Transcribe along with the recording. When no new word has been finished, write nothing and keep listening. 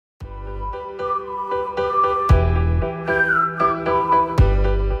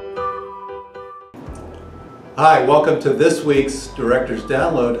Hi, welcome to this week's Director's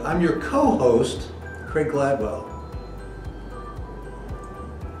Download. I'm your co-host, Craig Gladwell.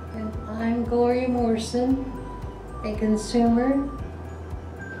 And I'm Gloria Morrison, a consumer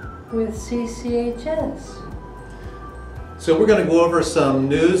with CCHS. So we're going to go over some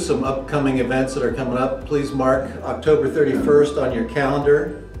news, some upcoming events that are coming up. Please mark October 31st on your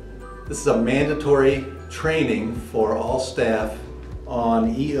calendar. This is a mandatory training for all staff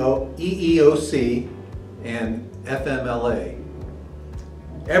on EEOC and FMLA.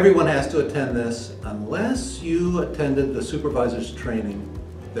 Everyone has to attend this unless you attended the supervisor's training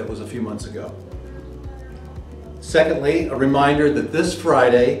that was a few months ago. Secondly, a reminder that this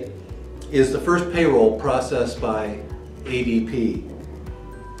Friday is the first payroll processed by ADP.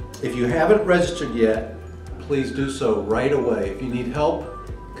 If you haven't registered yet, please do so right away. If you need help,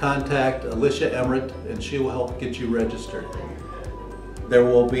 contact Alicia Emmerich and she will help get you registered. There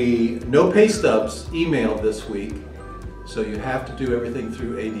will be no pay stubs emailed this week, so you have to do everything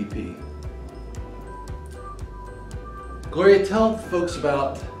through ADP. Gloria, tell folks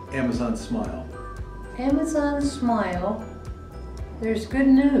about Amazon Smile. Amazon Smile, there's good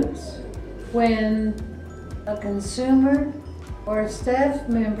news. When a consumer or a staff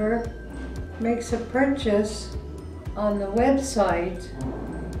member makes a purchase on the website,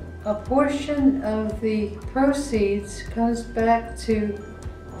 a portion of the proceeds comes back to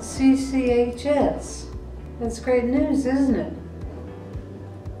CCHS. That's great news, isn't it?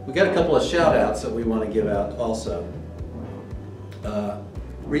 We got a couple of shout outs that we want to give out also.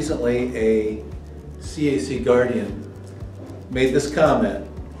 Recently, a CAC Guardian made this comment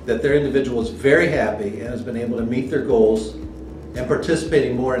that their individual is very happy and has been able to meet their goals and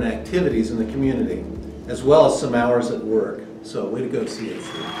participating more in activities in the community, as well as some hours at work. So way to go,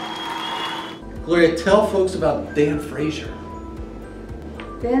 CAC. Gloria, tell folks about Dan Frazier.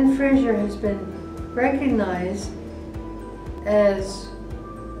 Dan Frazier has been recognized as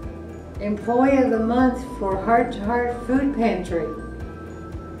Employee of the Month for Heart to Heart Food Pantry.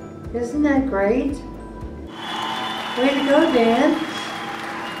 Isn't that great? Way to go, Dan.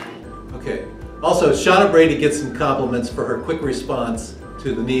 Okay. Also, Shauna Brady gets some compliments for her quick response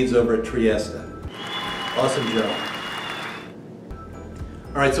to the needs over at Trieste. Awesome job.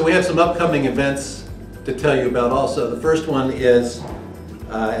 All right, so we have some upcoming events to tell you about also. The first one is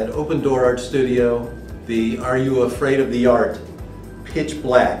at Open Door Art Studio, the Are You Afraid of the Art? Pitch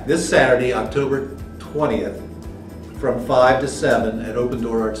Black. This Saturday, October 20th, from 5 to 7 at Open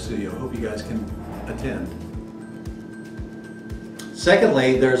Door Art Studio. Hope you guys can attend.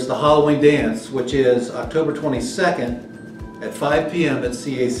 Secondly, there's the Halloween Dance, which is October 22nd at 5 p.m. at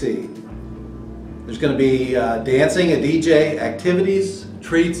CAC. There's going to be dancing, a DJ, activities,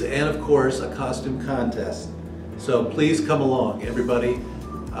 treats, and of course a costume contest. So please come along, everybody,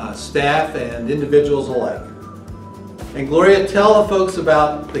 staff and individuals alike. And Gloria, tell the folks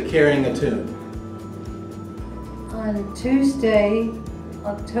about the Carrying a Tune. On Tuesday,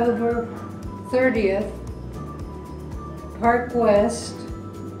 October 30th, Park West,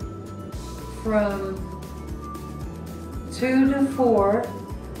 from 2 to 4,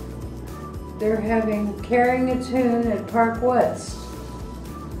 they're having Carrying a Tune at Park West.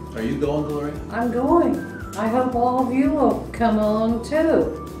 Are you going, Gloria? I'm going. I hope all of you will come along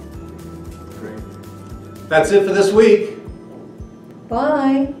too. Great. That's it for this week.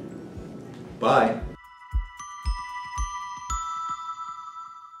 Bye. Bye.